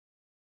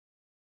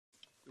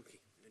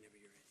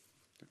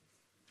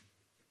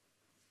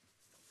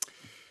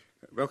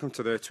Welcome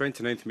to the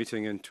 29th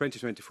meeting in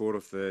 2024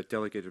 of the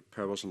Delegated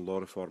Powers and Law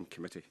Reform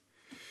Committee.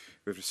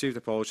 We've received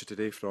apology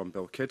today from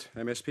Bill Kidd,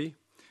 MSP.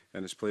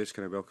 In his place,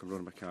 can I welcome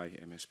Ronan Mackay,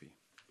 MSP.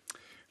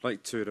 I'd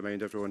like to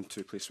remind everyone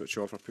to please switch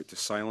off or put to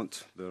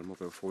silent their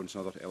mobile phones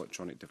and other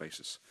electronic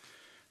devices.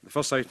 The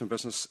first item of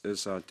business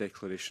is a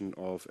declaration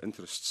of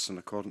interests in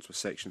accordance with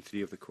Section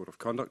 3 of the Code of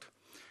Conduct.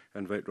 I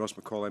invite Ros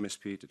McCall,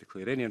 MSP, to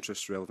declare any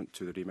interests relevant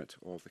to the remit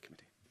of the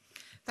committee.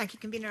 Thank you,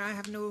 Convener. I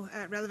have no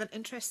relevant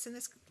interests in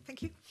this.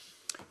 Thank you.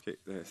 Okay,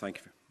 thank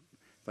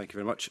you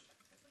very much.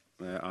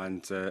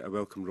 I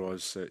welcome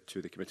Ros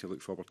to the committee. I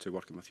look forward to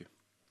working with you.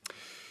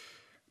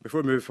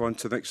 Before we move on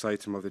to the next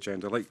item of the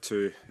agenda, I'd like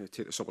to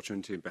take this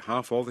opportunity on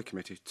behalf of the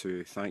committee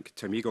to thank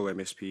Tim Eagle,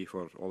 MSP,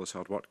 for all his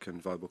hard work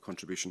and valuable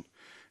contribution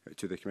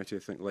to the committee. I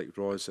think, like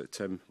Ros,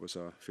 Tim was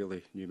a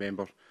fairly new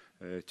member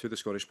to the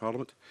Scottish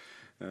Parliament,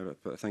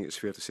 but I think it's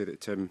fair to say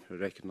that Tim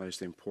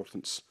recognised the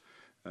importance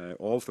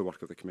of the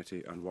work of the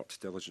committee and worked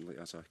diligently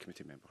as a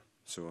committee member.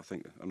 So I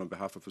think, and on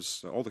behalf of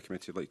us, all the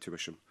committee, I'd like to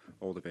wish him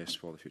all the best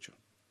for the future.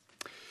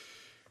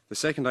 The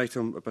second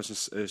item of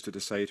business is to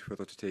decide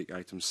whether to take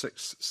items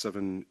 6,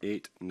 7,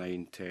 8,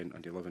 9, 10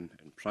 and 11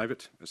 in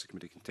private. Is the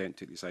committee content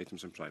to take these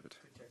items in private?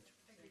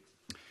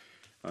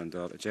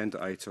 Under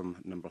agenda item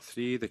number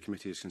 3, the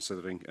committee is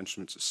considering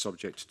instruments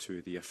subject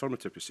to the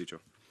affirmative procedure.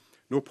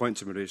 No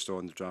points have been raised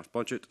on the draft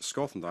budget,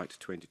 Scotland Act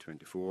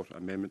 2024,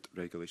 Amendment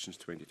Regulations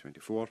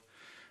 2024,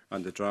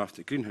 and the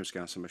draft Greenhouse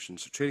Gas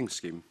Emissions Trading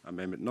Scheme,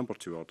 Amendment No.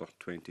 2 Order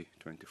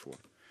 2024.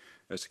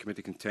 Is the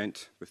committee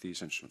content with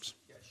these instruments?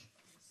 Yes.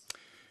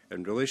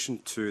 In relation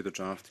to the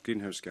draft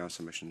Greenhouse Gas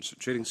Emissions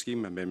Trading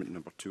Scheme, Amendment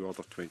No. 2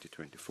 Order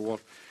 2024,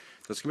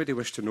 does the committee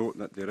wish to note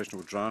that the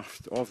original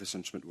draft of this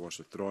instrument was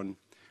withdrawn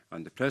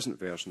and the present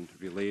version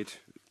relayed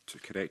to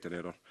correct an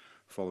error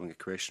following a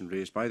question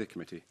raised by the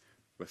committee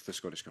with the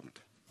Scottish Government?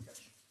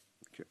 Yes.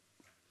 Okay.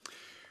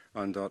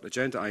 Under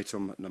agenda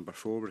item number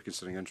 4, we're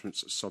considering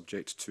instruments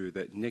subject to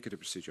the negative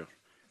procedure.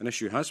 An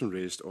issue has been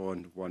raised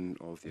on one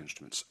of the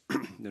instruments.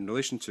 In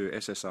relation to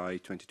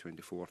SSI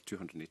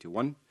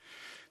 2024-281,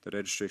 the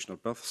Registration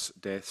of Births,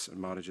 Deaths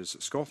and Marriages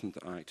Scotland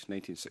Act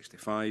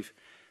 1965,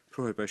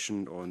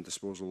 Prohibition on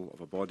Disposal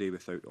of a Body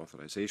Without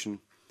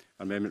Authorisation,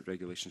 Amendment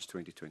Regulations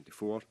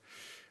 2024.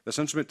 This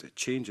instrument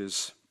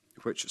changes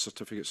which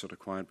certificates are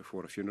required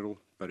before a funeral,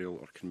 burial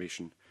or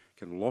cremation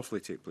can lawfully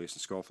take place in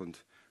Scotland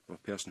of a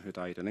person who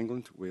died in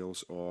England,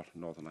 Wales or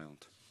Northern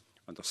Ireland.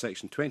 Under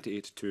Section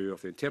 28(2)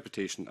 of the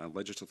Interpretation and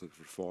Legislative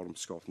Reform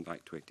Scotland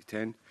Act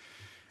 2010,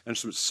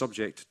 instruments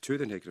subject to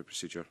the negative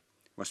procedure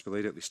must be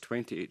laid at least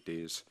 28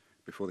 days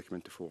before they come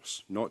into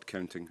force, not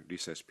counting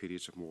recess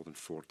periods of more than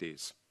 4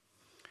 days.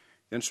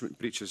 The instrument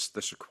breaches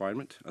this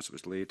requirement as it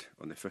was laid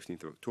on the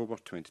 15th of October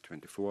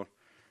 2024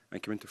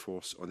 and came into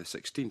force on the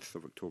 16th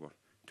of October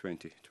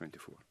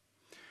 2024.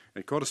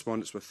 In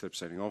correspondence with the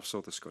presiding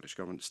officer, the Scottish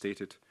Government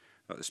stated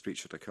that this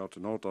breach had occurred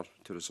in order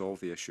to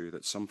resolve the issue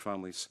that some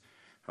families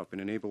have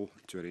been unable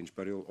to arrange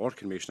burial or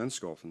cremation in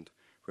Scotland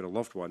where a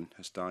loved one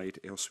has died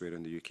elsewhere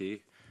in the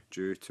UK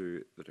due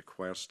to the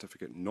required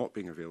certificate not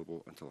being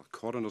available until a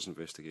coroner's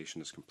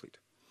investigation is complete,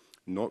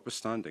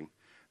 notwithstanding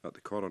that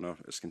the coroner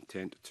is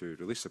content to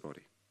release the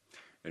body.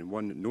 In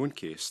one known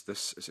case,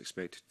 this is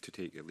expected to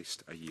take at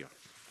least a year.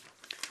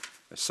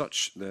 As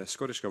such, the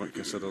Scottish Government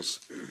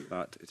considers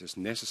that it is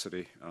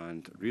necessary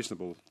and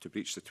reasonable to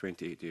breach the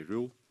 28-day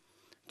rule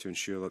to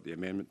ensure that the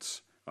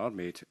amendments are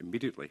made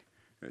immediately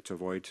to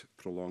avoid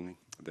prolonging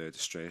the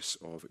distress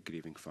of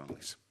grieving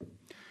families.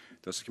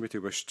 Does the committee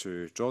wish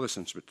to draw this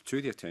instrument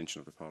to the attention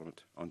of the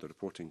Parliament under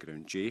reporting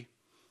ground J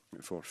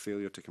for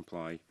failure to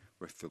comply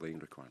with the laying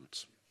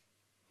requirements?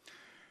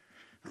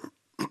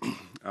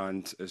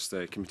 And is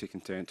the committee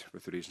content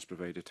with the reasons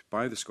provided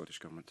by the Scottish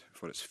Government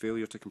for its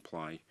failure to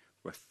comply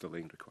with the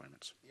laying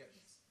requirements? Yes.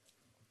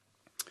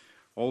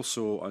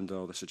 Also,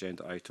 under this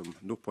agenda item,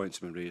 no points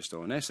have been raised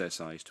on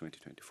SSIs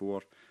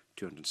 2024,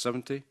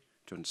 270,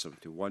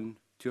 271,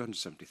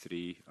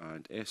 273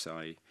 and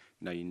SI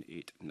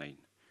 989.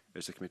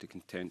 Is the committee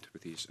content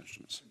with these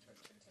instruments?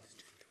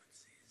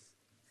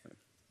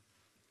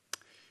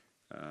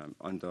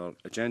 Under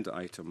agenda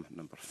item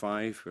number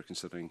 5, we're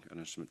considering an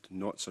instrument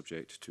not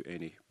subject to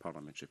any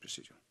parliamentary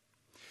procedure.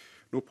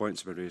 No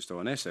points have been raised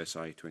on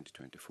SSI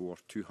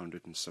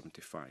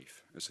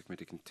 2024-275. Is the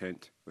committee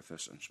content with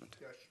this instrument?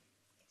 Yes.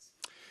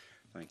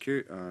 Thank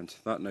you. And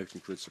that now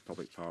concludes the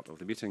public part of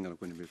the meeting, and I'm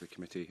going to move the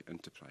committee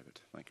into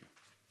private. Thank you.